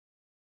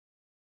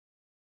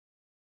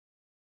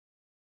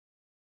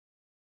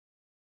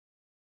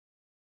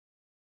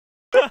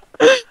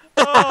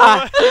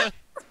Oh man.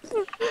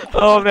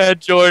 Oh man,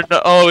 Jordan.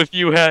 Oh, if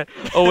you had.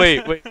 Oh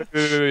wait,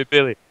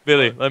 Billy,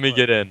 let me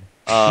get in.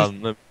 Let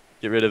me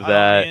get rid of I don't know,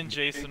 that. me and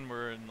Jason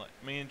were in, like,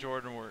 me and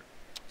Jordan were,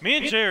 me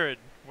and Jared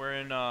were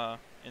in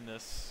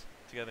this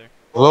together.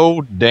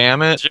 Oh,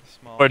 damn it.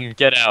 Small. Jordan,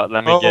 get out.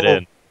 Let me get Oh.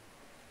 in.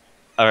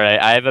 All right,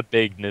 I have a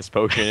bigness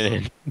potion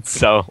in,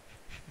 so.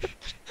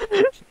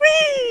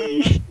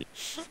 Whee!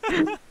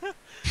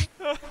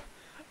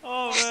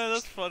 Oh man,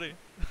 that's funny.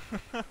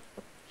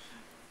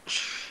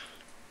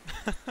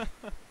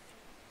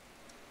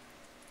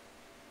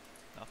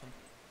 Nothing.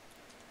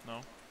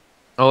 No.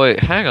 Oh wait,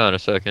 hang on a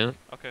second.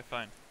 Okay,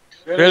 fine.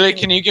 Really,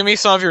 can you give me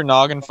some of your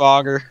noggin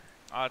fogger?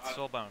 It's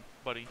spellbound,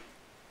 buddy.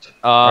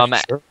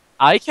 Sure.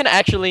 I can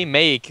actually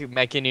make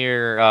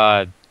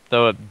Mechanir,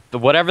 the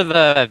whatever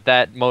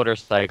that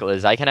motorcycle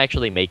is. I can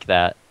actually make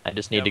that. I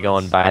just need Yeah, to but go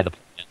and buy the.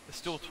 It's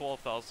still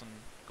 12,000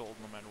 gold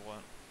no matter what.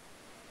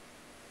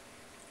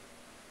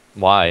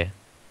 Why?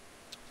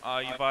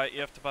 You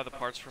have to buy the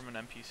parts from an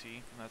NPC,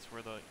 and that's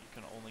where you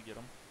can only get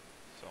them.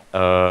 So.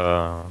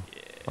 Well,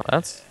 Yeah.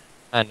 that's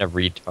kind of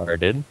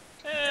retarded.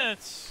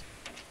 It's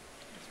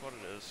what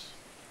it is.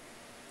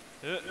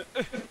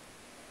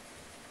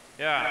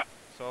 Yeah.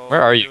 So.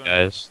 Where are you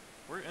guys?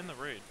 We're in the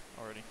raid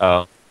already.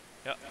 Oh.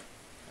 Yeah.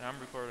 And I'm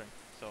recording.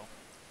 So.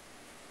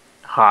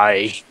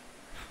 Hi.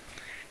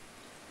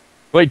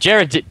 Wait,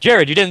 Jared, you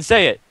didn't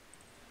say it.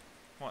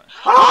 What?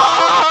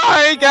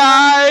 Hi,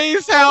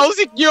 guys! How's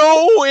it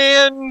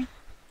going?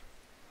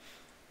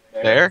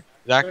 There?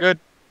 Is that good?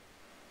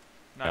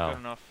 Not No. good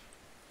enough.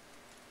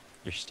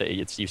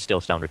 You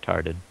still sound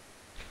retarded.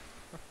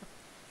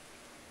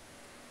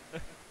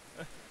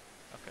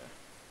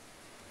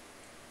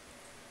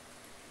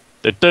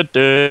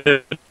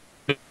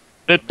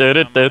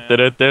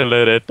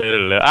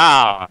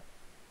 Ah!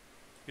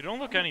 You don't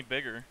look any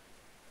bigger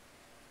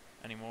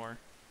anymore.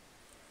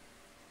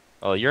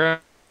 Well, you're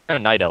a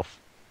night elf.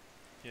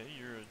 Yeah,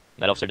 you're a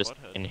Night elves are you're a just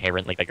butthead.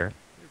 inherently bigger.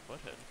 You're a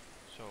butthead.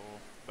 So,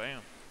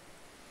 bam.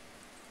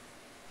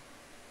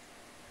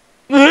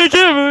 I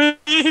can't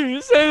believe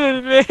you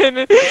said it,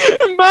 man.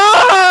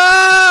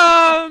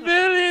 Mom!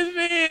 Billy's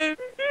man!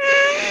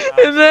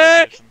 And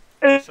then...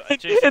 Jason,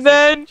 Jason,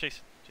 I'm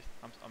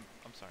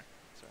sorry.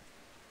 Sorry.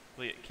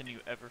 Leah, can you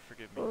ever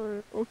forgive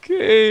me?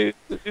 Okay,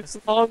 as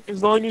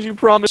long as you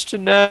promise to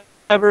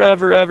never,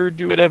 ever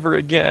do it ever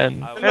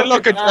again. Hey,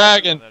 look, a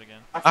dragon. That again.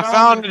 I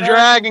found a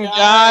dragon,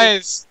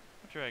 guys!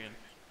 A dragon.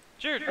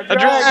 Jared, A oh my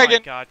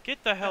dragon. god,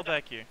 get the hell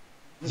back here.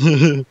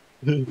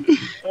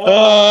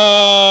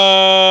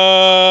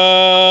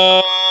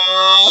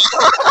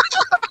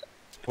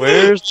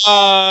 Where's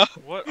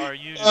What are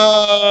you doing?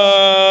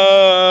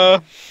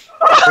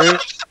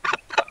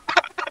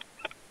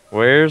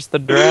 where's the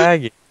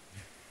dragon?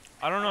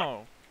 I don't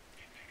know.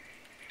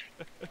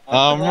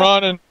 I'm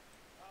running.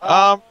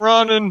 I'm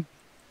running.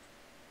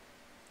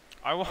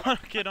 I want to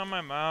get on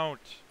my mount.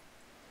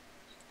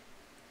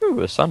 Ooh,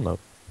 a sun mode.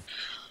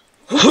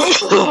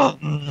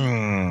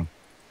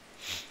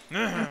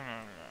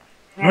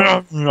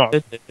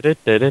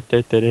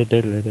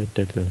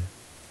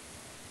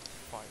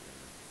 Fire.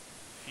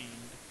 Fiend.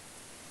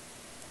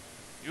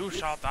 You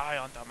shall die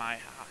under my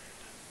hand.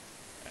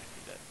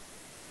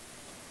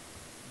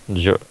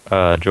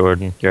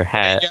 Jordan, your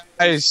hat. Hey,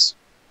 guys.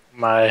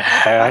 My I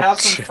have hat.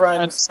 some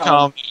friends Friends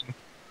coming.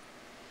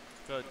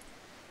 Good.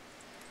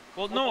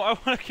 Well, no, I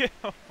want to get.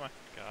 Oh my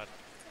god.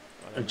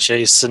 Whatever.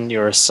 Jason, you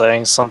were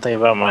saying something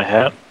about my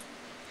hat?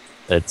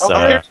 It's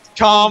Oh, here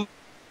come.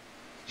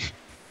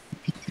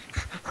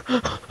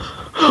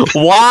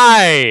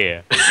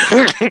 Why?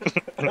 Let me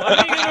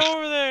get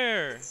over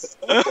there.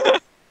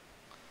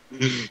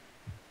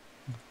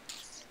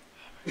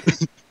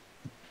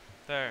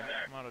 There.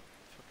 I'm out of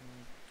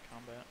fucking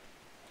combat.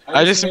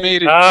 I just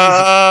made it.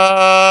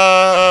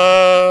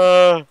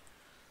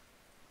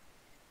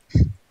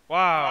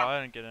 Wow,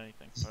 I didn't get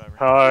anything. Whatever.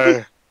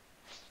 Hi.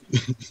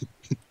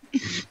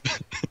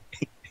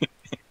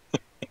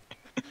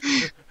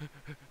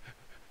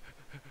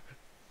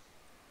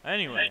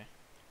 Anyway.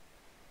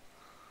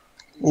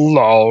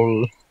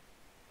 LOL.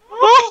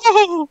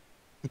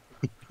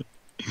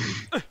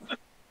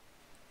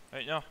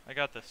 Wait, no, I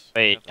got this.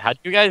 Wait, how'd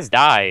you guys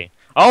die?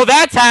 Oh,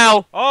 that's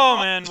how! Oh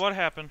man, what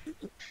happened?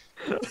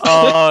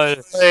 Oh,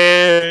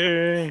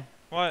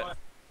 What?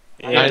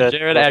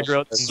 Jared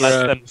aggro less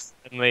than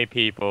friendly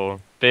people.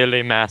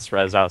 Billy mass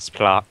res us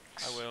clocks.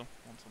 I will,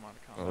 once I'm out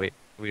of combat.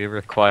 We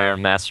require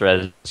mass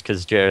res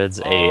because Jared's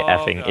a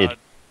effing god. idiot.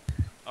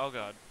 Oh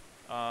god.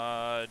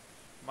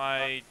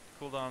 My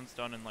cooldown's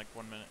done in like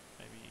 1 minute,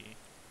 maybe.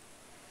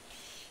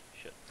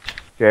 Shit.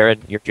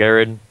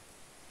 Jared,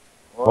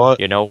 What?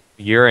 you know,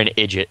 you're an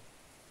idiot.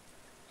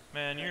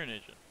 Man, you're an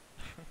idiot.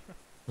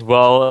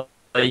 Well,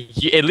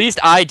 at least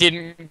I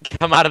didn't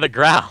come out of the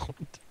ground.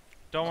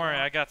 Don't worry,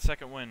 I got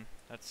second win.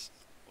 That's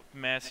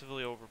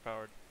massively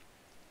overpowered.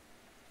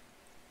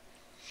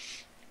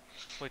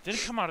 Wait, did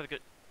it come out of the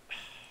good?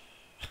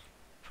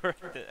 We're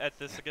at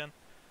this again?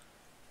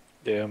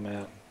 Yeah,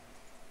 man.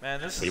 Man,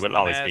 this We is will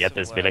always be at massive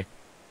this, lag. Billy.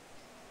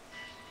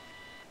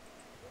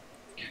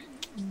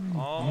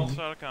 Almost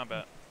out of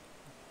combat.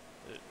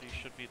 These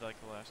should be like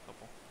the last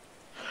couple.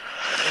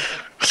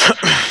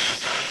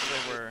 Yes,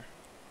 they were.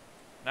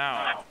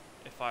 Now,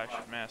 if I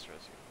should mass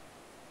rescue.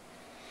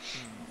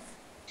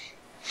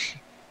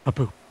 A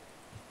poop.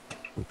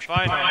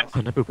 Fine,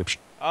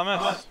 I'll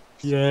miss.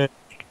 Yeah.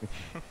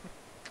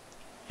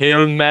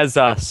 He'll mez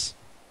us.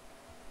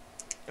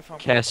 If I'm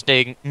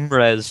Casting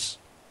Mrez.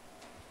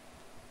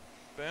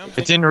 Bam.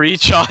 It didn't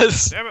reach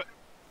us. Damn it.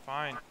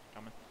 Fine.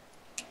 Coming.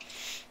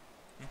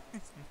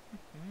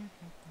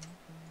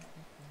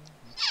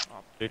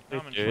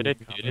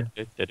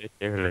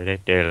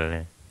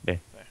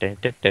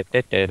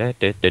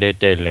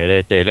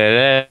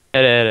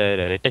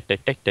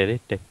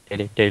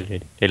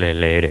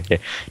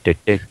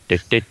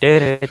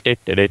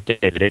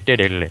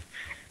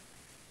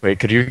 Wait,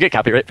 could you get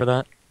copyright for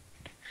that?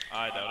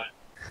 I doubt it.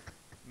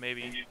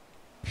 Maybe.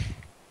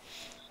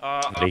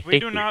 We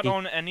do not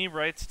own any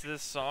rights to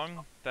this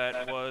song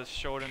that was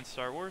showed in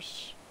Star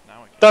Wars.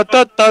 Now we can.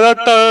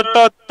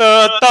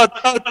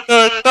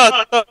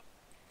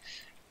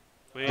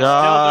 We still do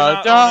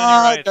not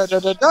own any rights.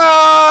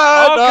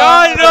 Oh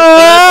God, no!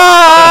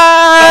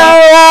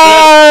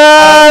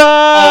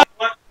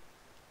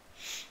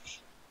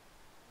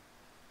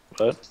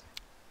 What?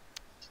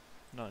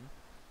 None.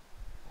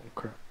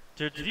 Okay.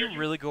 Did you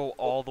really go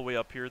all the way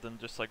up here, then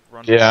just like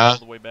run Yeah. all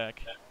the way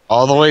back?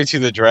 All the way to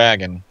the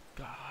dragon.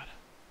 God.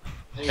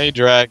 Hey,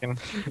 dragon.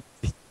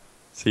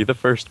 See the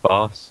first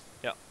boss?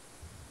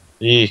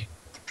 Yee.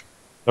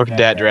 Look at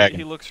that He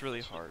dragon. looks really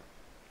hard.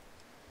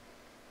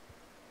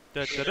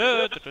 Da, da,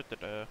 da, da, da, da,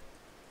 da.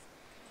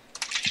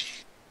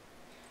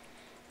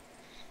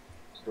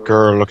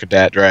 Grr, look at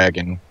that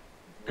dragon.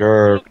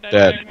 Grr, Look look at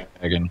at that that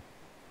dragon.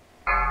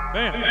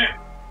 Bam!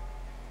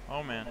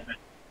 Oh man.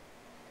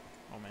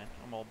 Oh man,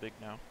 I'm all big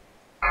now.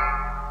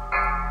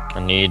 I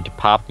need to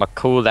pop my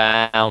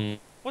cooldown.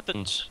 What the?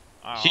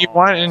 He Oh.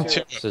 went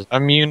into This is-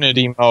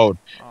 immunity mode.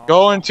 Oh.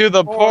 Go into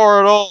the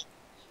portal.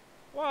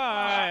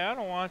 Why? I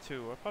don't want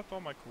to. I popped all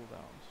my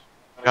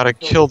cooldowns. Gotta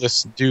kill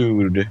this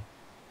dude.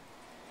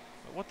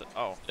 What the?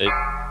 Oh.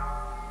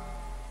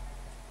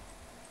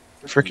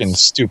 Freaking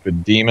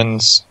stupid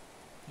demons.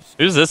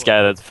 Who's this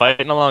guy that's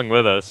fighting along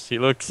with us? He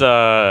looks,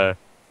 I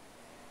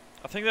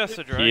think that's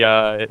the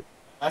dragon.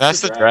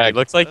 That's the he dragon.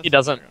 looks like That's he the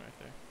doesn't, dragon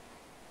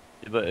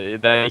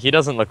right there. he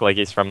doesn't look like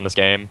he's from this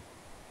game.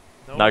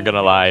 No, Not gonna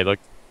he lie, doesn't. look,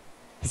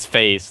 his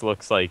face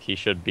looks like he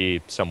should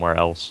be somewhere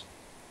else.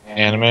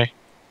 Anime.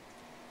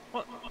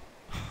 What?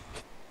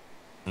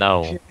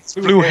 No. It's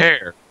blue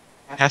hair.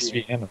 It has to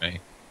be anime.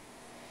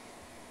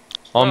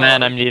 Oh Oh,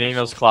 man, I'm needing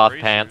those cloth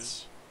bracers.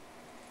 pants.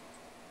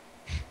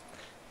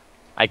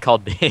 I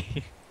called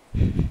Dave.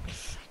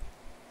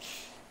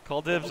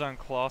 Call dibs on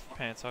cloth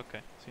pants. Okay,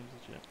 seems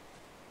legit.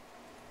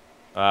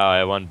 Wow,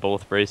 I won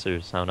both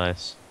bracers. How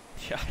nice.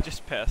 Yeah, I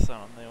just passed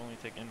on them. They only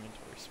take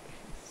inventory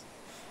space.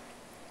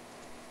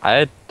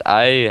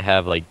 I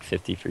have like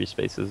 50 free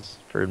spaces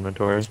for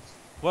inventory.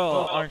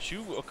 Well, aren't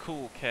you a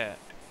cool cat?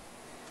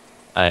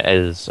 I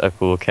is a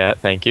cool cat.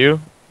 Thank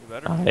you. You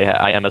better.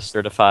 I am a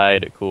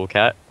certified cool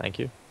cat. Thank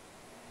you. You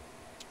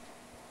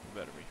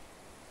better be.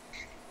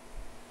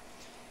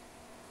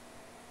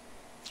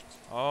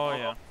 Oh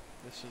yeah,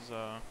 this is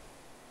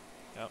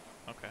Yep.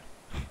 Okay.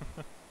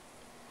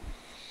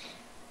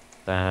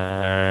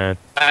 Dun,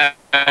 dun,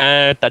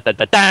 dun, dun, dun,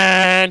 dun,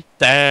 dun,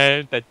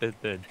 dun, dun, dun,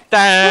 dun.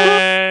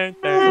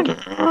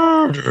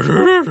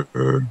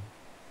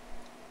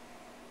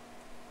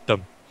 Dum.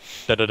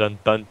 Dun, dun,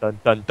 dun, dun,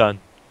 dun.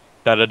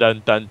 Dun, dun,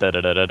 dun, dun, dun, dun, dun,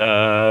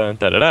 dun, dun,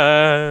 dun, dun,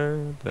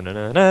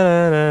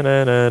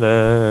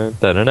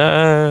 dun,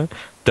 dun,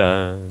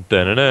 dun, dun, dun,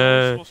 What am I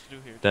dun, supposed to do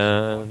here?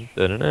 dun, Just watch?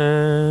 dun,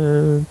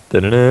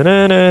 dun,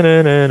 dun,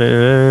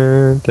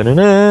 dun, dun,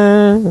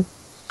 dun.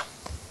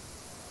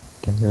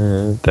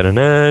 Dun, dun,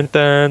 dun,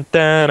 dun, dun,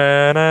 dun,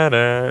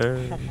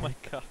 Oh dun. my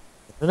god.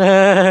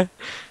 Look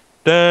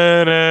Look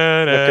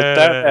at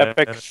that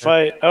epic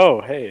fight.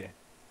 Oh, hey.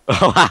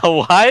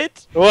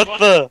 What? What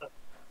the?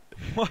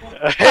 What?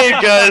 Hey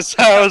guys,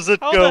 how's it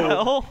How going? the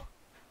hell?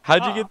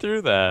 How'd you get through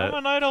I'm that?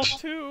 a night elf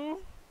too.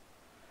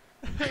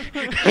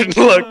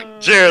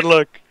 Look, Jared,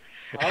 look.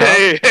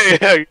 Hey, hey,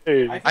 hey,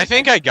 hey. I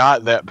think I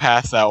got that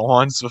past that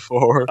once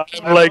before.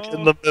 I'm like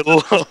in the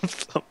middle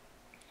of them.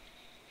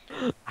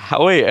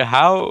 Wait,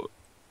 how?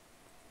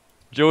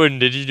 Jordan,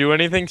 did you do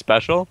anything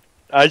special?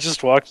 I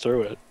just walked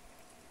through it.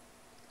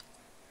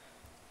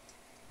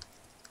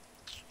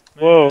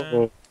 Whoa.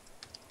 Man.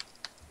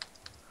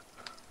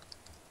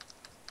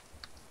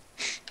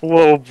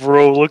 Whoa,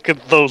 bro, look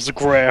at those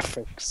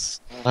graphics.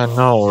 I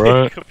know,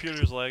 right?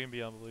 Computer's lagging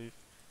beyond belief.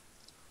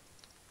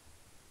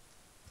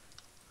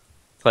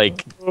 It's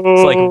like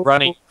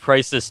running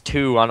Crisis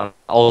 2 on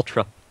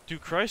Ultra.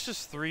 Dude,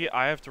 Crisis 3,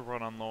 I have to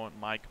run on low on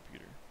my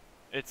computer.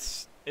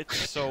 It's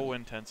so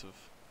intensive.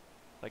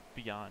 Like,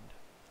 beyond.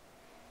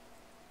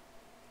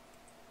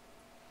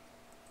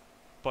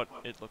 But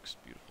it looks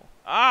beautiful.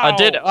 Ow! I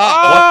did-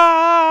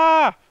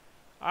 Ah!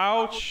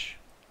 Ouch!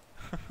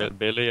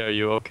 Billy, are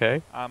you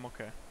okay? I'm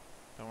okay.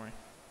 Don't worry.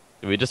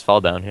 Did we just fall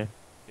down here?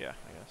 Yeah,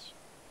 I guess.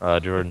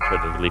 Jordan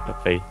tried to leap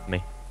of faith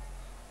me.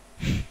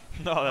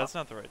 No, that's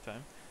not the right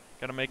time.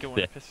 Gotta make it when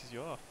Yeah. it pisses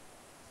you off.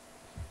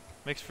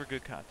 Makes for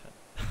good content.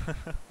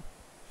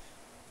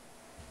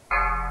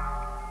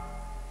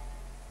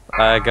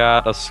 I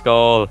got a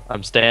skull.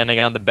 I'm standing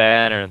on the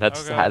banner.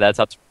 That's Okay. that's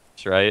how it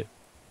works, right?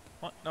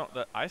 What? No,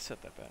 I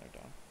set that banner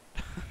down.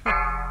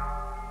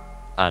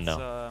 I It's,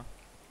 know.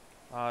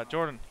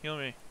 Jordan, heal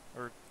me.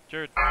 Or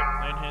Jared, lay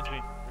hands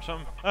me. Or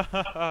something.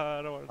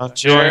 I don't want to die.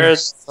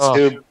 Jared's Oh.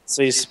 too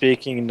busy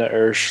speaking to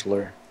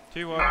Urshler. Tell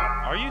you what,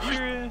 are you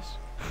serious?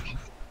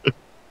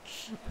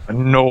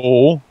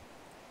 No.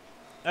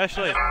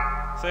 Ashley,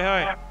 say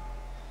hi.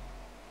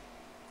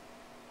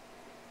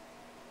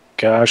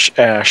 Gosh,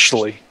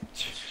 Ashley.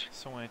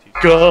 So anti.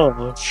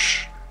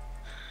 Gosh.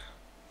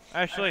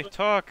 Ashley,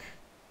 talk.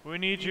 We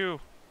need you.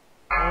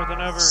 More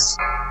than ever.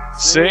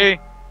 See?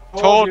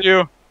 Told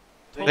you.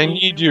 Told They me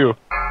need you.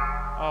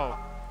 Oh,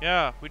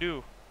 yeah, we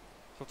do.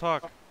 So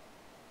talk.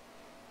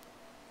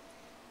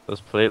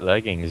 Those plate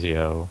leggings,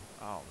 yo.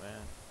 Oh,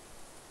 man.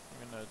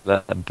 I'm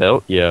gonna That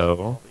belt, all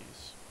yo.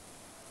 these.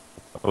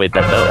 Wait,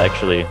 that belt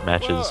actually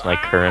matches Whoa, my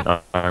current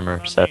armor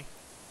Burn on set. me.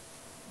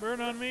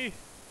 Burn on me.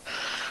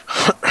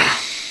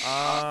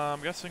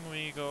 I'm guessing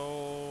we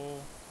go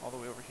all the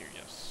way over here.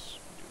 Yes,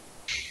 we do.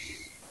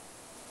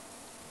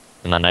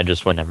 And then I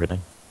just win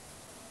everything.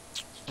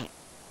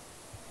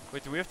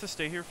 Wait, do we have to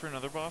stay here for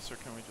another boss, or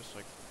can we just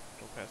like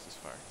go past this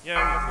fire? Yeah,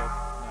 we have to go.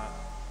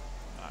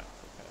 Not go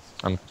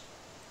past.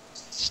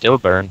 This Still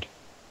burned.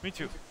 Me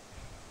too.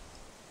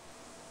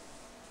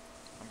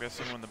 I'm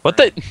guessing when the What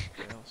burn the-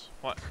 fails.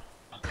 What?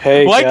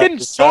 Hey, Why guys, can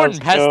Jordan how's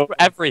it pass going? through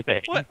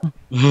everything? What?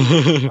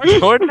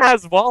 Jordan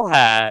has wall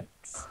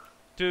hacks.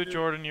 Dude,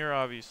 Jordan, you're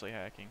obviously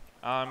hacking.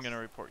 I'm gonna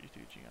report you to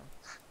GM.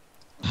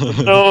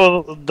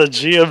 No, the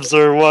GMs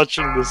are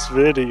watching this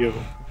video.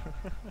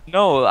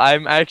 No,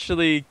 I'm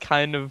actually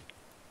kind of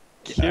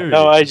curious.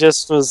 No, I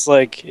just was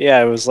like,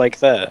 yeah, it was like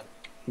that,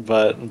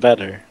 but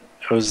better.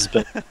 It was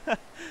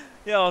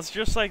Yeah, it's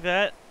just like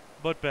that,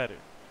 but better.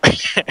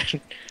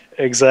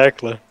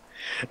 exactly.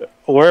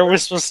 Where are we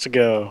supposed to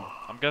go?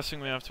 I'm guessing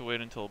we have to wait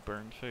until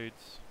burn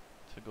fades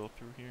to go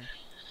through here.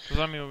 Because,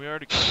 I mean, we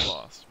already got the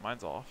boss.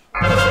 Mine's off.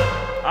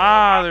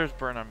 Ah, there's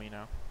burn on me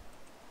now.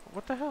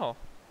 What the hell?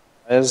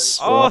 As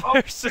Oh,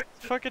 there's a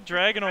fucking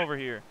dragon over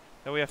here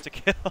that we have to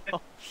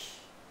kill.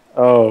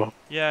 oh,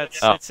 Yeah,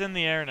 Oh. it's in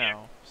the air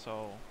now,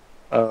 so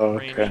oh,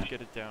 range okay.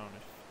 get it down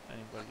if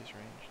anybody's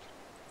ranged.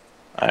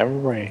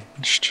 I'm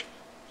ranged.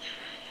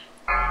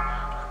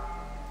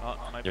 Oh,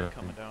 it might be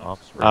coming down.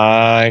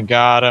 I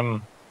got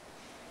him.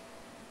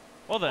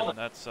 Well then,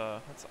 that's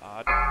odd.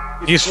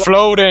 He's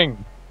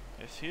floating.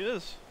 Yes, he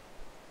is.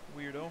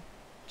 Weirdo.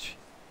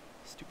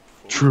 Stupid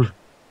fool. True.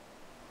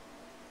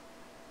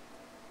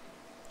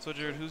 So,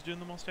 Jared, who's doing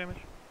the most damage?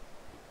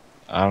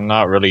 I'm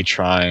not really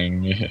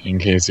trying, in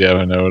case you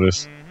haven't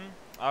noticed.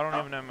 Mm-hmm. I don't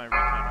even have my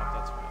recon up,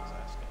 that's what I was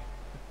asking.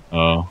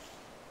 Oh.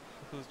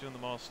 Who's doing the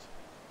most?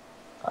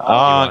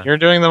 You're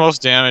doing the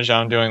most damage,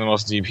 I'm doing the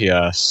most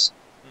DPS.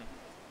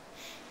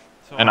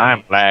 So And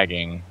I'm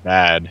lagging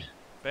bad.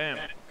 Bam.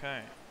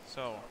 Okay.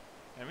 So,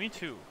 and me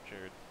too,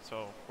 Jared.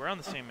 So, we're on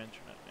the same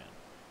internet, man.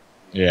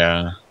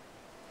 Yeah.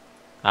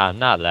 I'm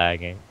not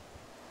lagging.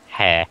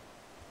 Heh.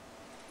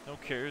 No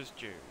cares,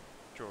 Jared.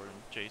 Jordan.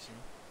 Jason.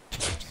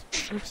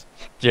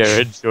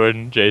 Jared,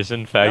 Jordan,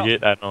 Jason,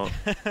 faggot. I don't.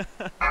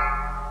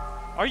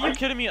 Are you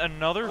kidding me?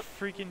 Another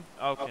freaking...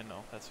 Okay, no.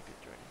 That's a good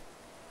dragon.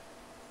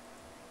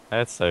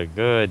 That's a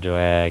good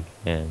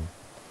dragon.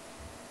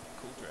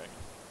 Cool dragon.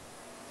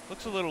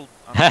 Looks a little...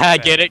 I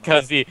get it,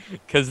 cause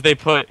they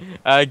put.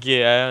 I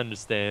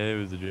understand.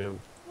 It was a joke.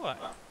 What?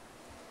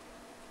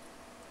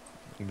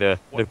 The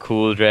What?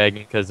 cool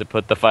dragon, cause they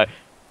put the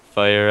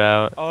fire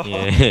out. Oh.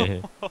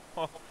 Yeah.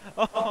 Oh,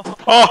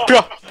 Oh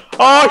god!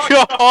 Oh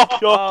god!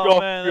 oh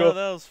man, that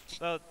was...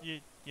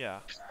 yeah.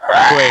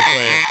 Wait.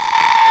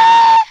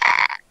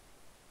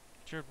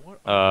 Jared, what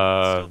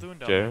are you still doing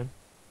down there? Jared.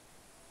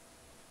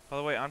 By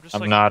the way, I'm just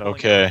I'm like not pulling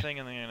okay. everything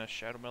and then gonna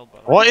shadow meld by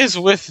the What way. is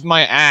with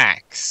my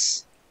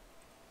axe?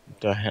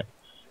 The heck?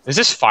 Is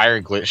this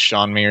fire glitched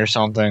on me or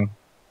something?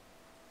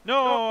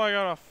 No, I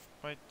got off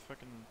my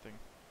fucking thing.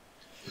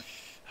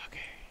 Okay.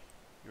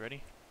 You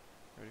ready?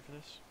 Ready for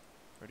this?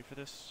 Ready for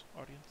this,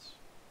 audience?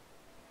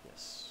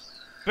 Yes.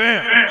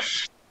 Bam!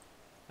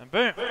 And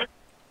bam!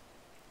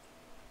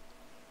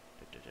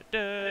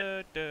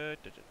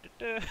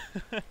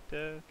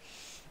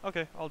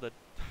 Okay, all dead.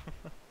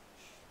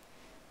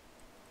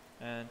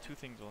 And 2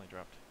 things only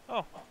dropped.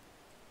 Oh.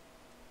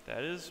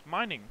 That is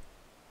mining.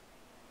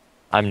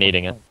 I'm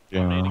needing it. I'm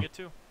Yeah. needing it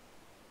too.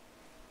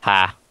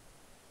 Ha.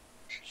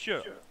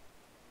 Sure.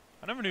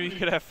 I never knew you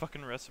could have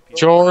fucking recipes.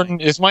 Jordan,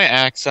 is my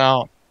axe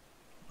out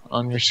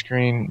on your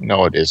screen?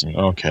 No, it isn't.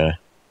 Okay.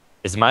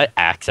 Is my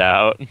axe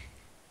out?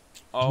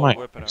 Oh, My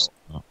whip it axe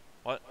out.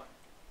 What?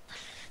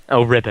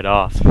 Oh, rip it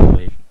off.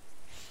 Wait.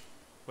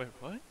 Wait,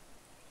 what?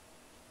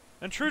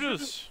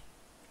 Intruders!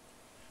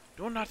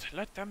 Do not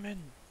let them in.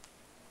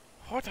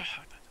 ほい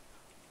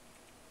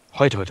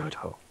といとい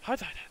と。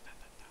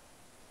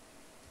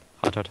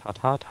Hot, hot, hot,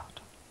 hot, hot.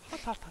 Hot,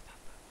 hot, hot,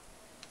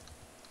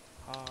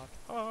 hot,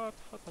 hot,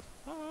 hot, hot,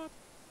 hot.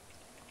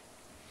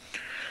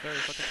 Very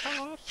fucking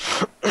hot.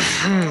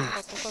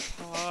 Hot, hot,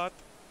 hot, hot.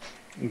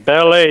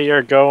 Billy,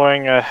 you're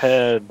going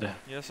ahead.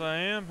 Yes, I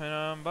am, and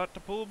I'm about to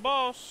pull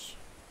boss.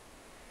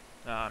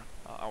 Nah,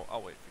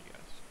 I'll wait for you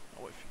guys.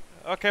 I'll wait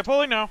for you. Okay,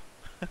 pulling now.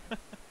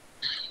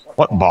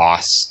 What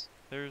boss?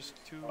 There's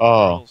two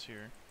Oh. girls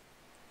here.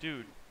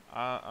 Dude,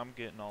 I'm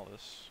getting all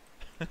this.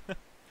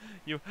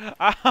 You,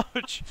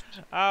 ouch!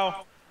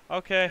 Ow!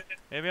 Okay,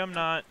 maybe I'm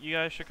not. You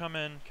guys should come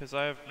in, because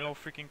I have no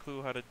freaking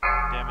clue how to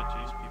damage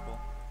these people.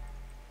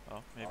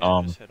 Oh, maybe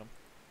I just hit them.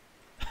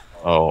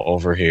 Oh,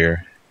 over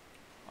here.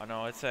 Oh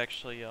no, it's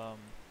actually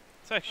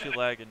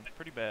lagging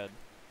pretty bad.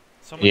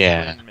 Someone should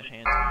Yeah. lay on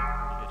hands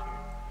when you get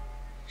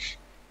here.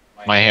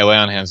 My lay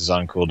on hands is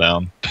on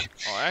cooldown.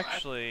 Oh,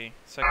 actually,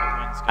 second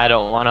wind's I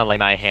don't want to lay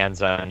my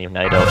hands on you.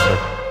 Night elves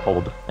are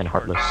cold and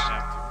heartless.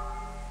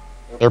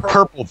 They're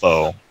purple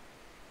though.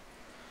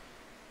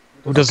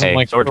 Who doesn't Okay,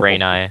 like sword purple?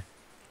 rain eye,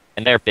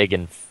 and they're big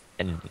and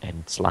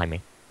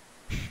slimy.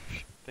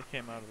 They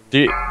came out of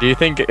the Do you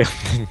think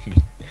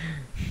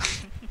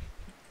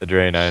the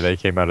drain eye? They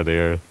came out of the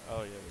earth.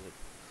 Oh yeah,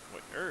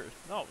 wait, Earth?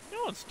 No,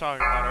 no one's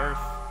talking about Earth.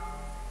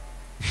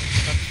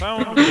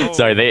 Confound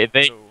Sorry,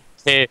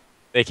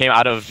 they came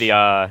out of the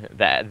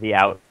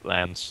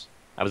Outlands.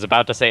 I was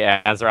about to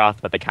say Azeroth,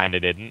 but they kind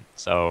of didn't.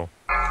 So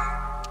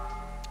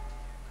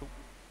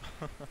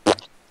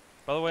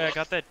By the way, I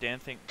got that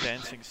dancing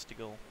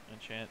steel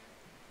enchant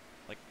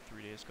like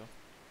 3 days ago,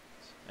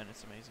 and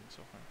it's amazing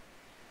so far.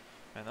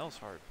 Man, that was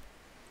hard.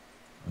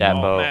 that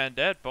Oh bow. man,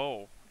 that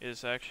bow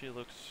actually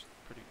looks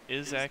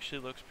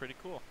pretty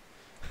cool.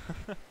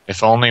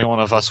 If only one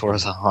of us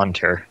was a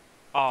hunter.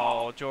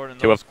 Oh, Jordan,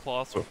 To those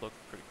cloths would look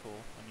pretty cool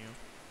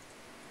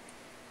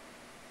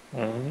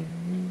on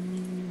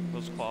you.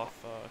 Those cloth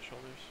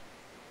shoulders.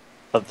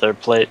 But they're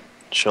plate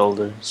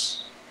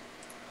shoulders.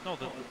 No,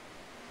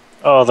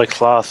 Oh, the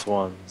cloth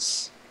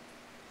ones.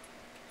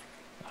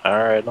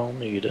 Alright, I'll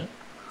need it. you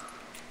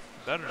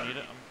better need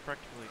it. I'm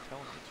practically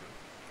telling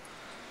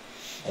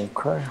you to.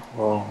 Okay,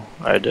 well,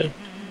 I did.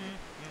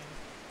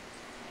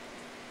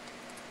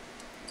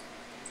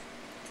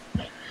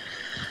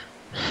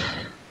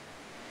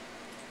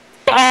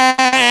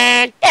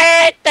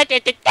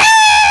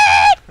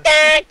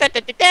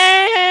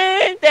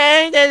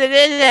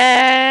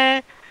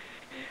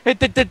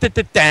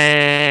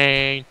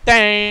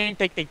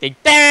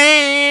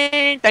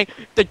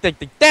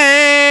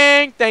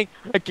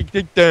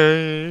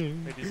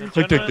 Ladies and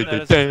gentlemen,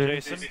 that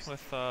is Jason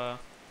with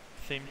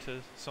theme to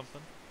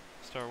something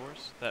Star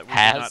Wars that we do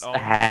not own.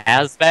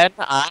 Has been.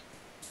 I'm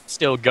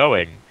still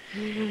going.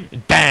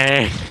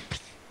 Dang.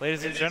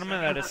 Ladies and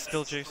gentlemen, that is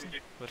still Jason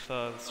with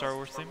the Star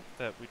Wars theme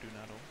that we do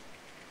not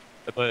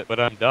own. But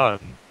I'm done.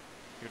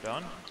 You're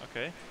done?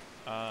 Okay.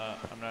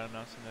 I'm not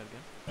announcing that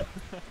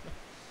again.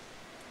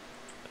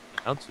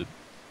 Announce it.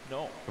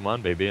 No, Come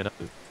on, baby. Announce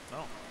it.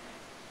 no.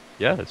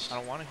 Yes. I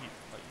don't want to let you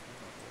do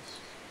my voice.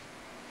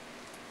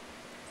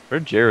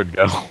 Where'd Jared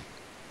go?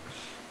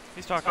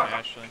 He's talking to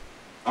Ashley.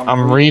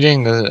 I'm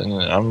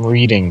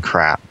reading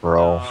crap,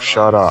 bro. No,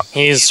 Shut up.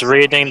 He's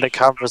reading the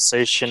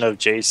conversation of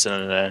Jason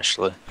and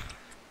Ashley.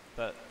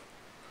 That,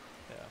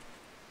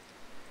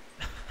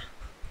 yeah.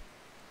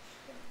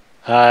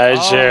 Hi,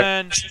 Oh,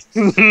 Jared.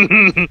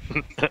 man.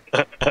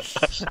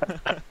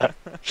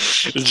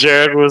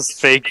 Jared was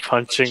fake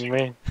punching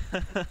me,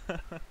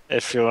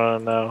 if you want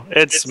to know.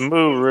 It's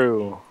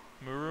Muru.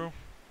 Muru?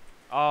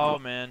 Oh,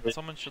 man.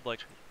 Someone should, like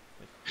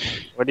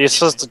What are you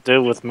supposed to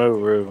do with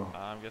Muru?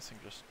 I'm guessing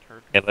just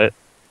hurt. Kill it.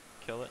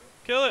 Kill it.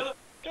 Kill it!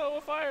 Kill it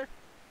with fire!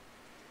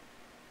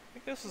 I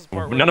think this is the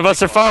part where None you of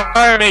us are take off.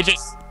 fire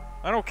mages.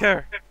 I don't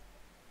care.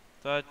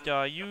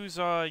 Use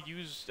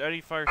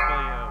any fire spell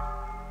you have.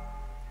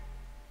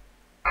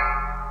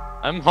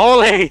 I'm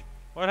holy.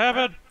 What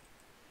happened?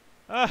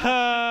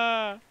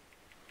 Aha!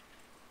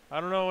 I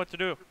don't know what to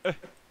do.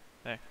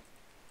 Hey.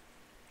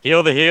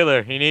 Heal the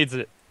healer. He needs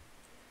it.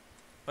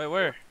 Wait,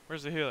 where?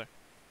 Where's the healer?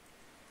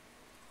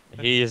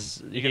 He's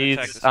can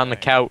attack this on the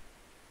guy. couch.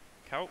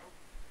 Cow?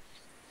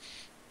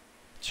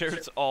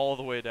 Jared's all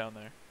the way down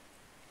there.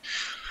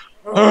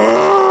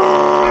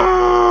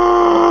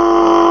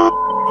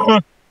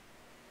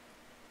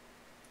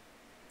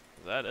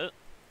 Is that it?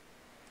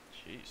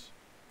 Jeez.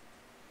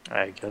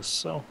 I guess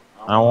so.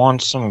 I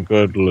want some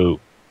good loot.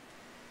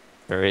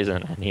 There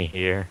isn't any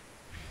here.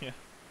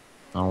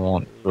 I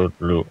want good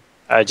loot.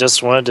 I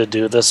just wanted to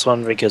do this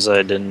one because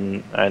I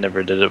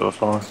never did it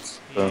before.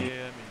 So. Yeah, I mean,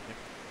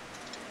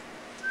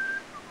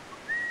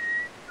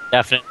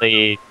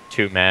 Definitely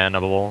two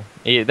manable.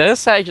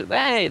 This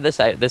actually,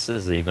 this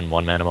is even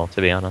one manable,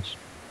 to be honest.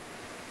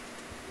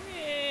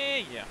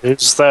 yeah.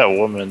 Who's that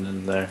woman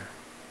in there?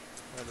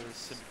 That is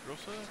Cindy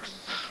Rosa.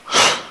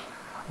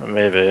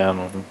 Maybe, I don't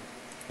know.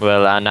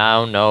 Well, I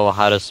now know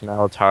how to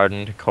smell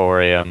hardened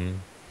corium.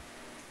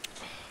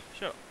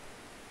 Shut up.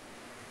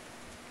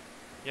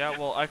 Yeah,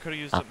 well, I could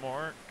have used it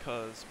more,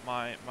 because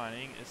my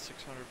mining is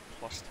 600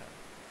 plus 10.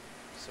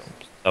 So,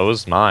 So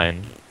was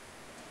mine.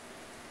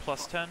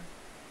 Plus 10?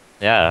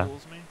 Yeah.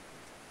 Fools me.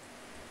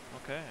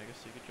 Okay, I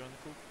guess you could join the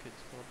Cool Kids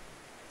Club.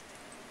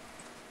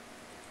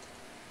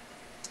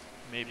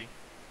 Maybe.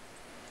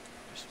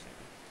 Just maybe.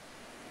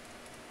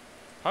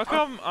 How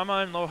come I'm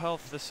on low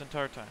health this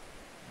entire time?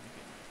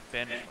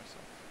 Banish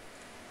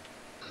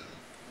myself.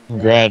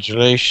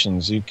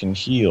 Congratulations, you can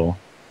heal.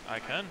 I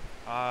can.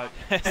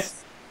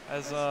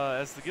 As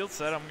the guild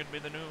said, I'm gonna be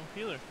the new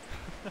healer.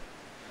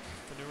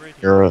 The new raid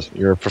healer.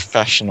 You're a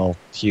professional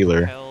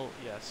healer. Hell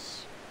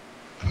yes.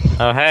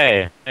 Oh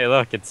hey, hey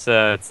look, it's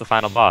the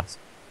final boss.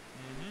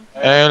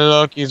 Hey,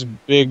 look, he's a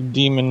big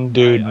demon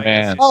dude, I guess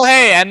man. he's- Oh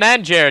hey, and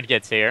then Jared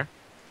gets here.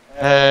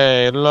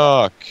 Hey,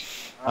 look,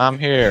 I'm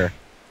here.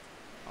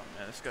 Oh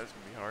man, this guy's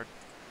gonna be hard.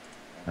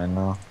 I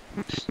know.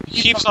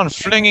 He keeps on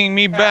flinging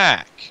me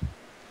back.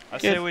 I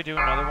say we do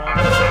another one.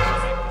 Let's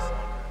actually make this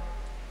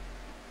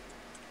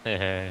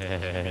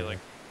longer. Maybe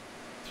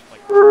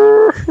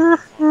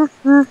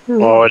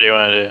What do you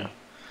want to do?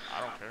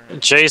 I don't care.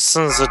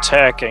 Jason's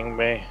attacking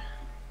me.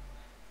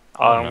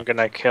 I'm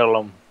gonna kill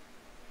him.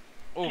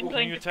 Oh, I'm can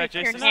going you to attack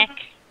break your Jason now? neck.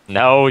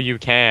 No, you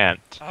can't.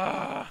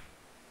 Ah.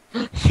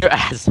 You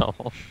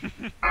asshole.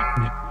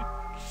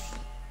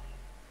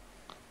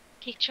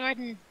 Okay,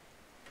 Jordan,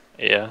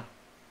 Yeah.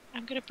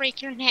 I'm gonna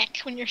break your neck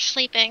when you're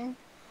sleeping.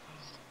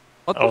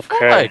 What the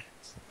Okay. fuck?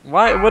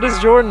 Why? What is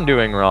Jordan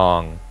doing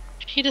wrong?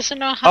 He doesn't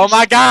know how Oh to my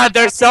sleep God!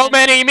 There's so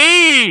properly. many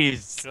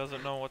me's. She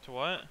doesn't know what to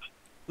what?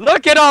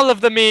 Look at all of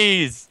the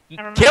me's.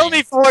 Never Kill mind.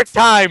 me 4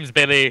 times,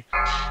 Billy.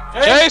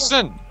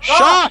 Jason,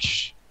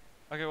 shush!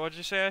 Okay, what'd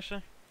you say,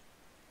 Ashley?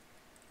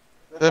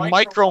 The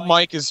micro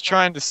mic is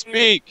trying to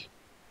speak.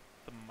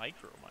 The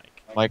micro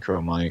mic.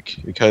 Micro mic,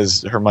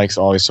 because her mic's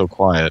always so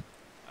quiet.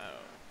 Oh.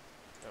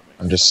 That makes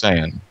I'm just sense.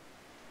 saying.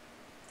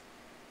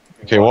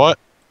 Okay, what?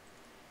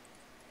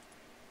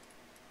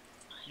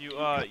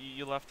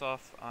 You left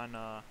off on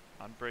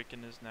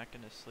breaking his neck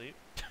in his sleep.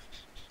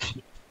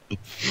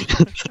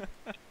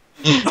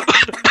 You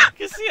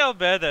can see how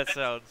bad that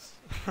sounds.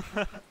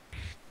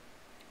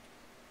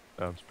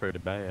 Sounds pretty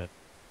bad.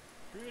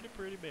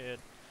 Pretty bad.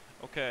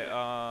 Okay,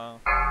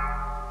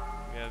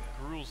 we have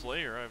Gruel's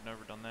Lair. I've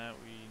never done that.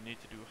 We need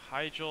to do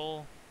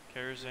Hyjal,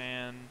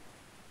 Karazhan,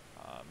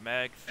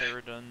 Mag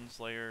Theridon's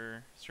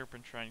Lair,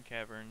 Serpent Shrine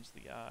Caverns,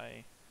 the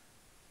Eye.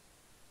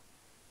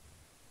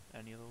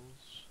 Any of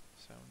those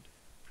sound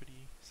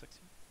pretty sexy?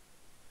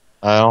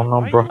 I don't know,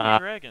 Why bro. are you a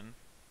dragon?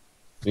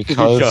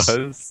 Because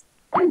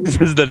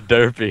This is the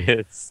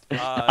derpiest.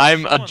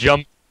 I'm a someone-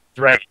 jump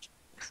drake.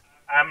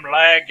 I'm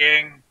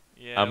lagging.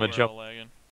 Yeah, I'm a we're jump- all lagging.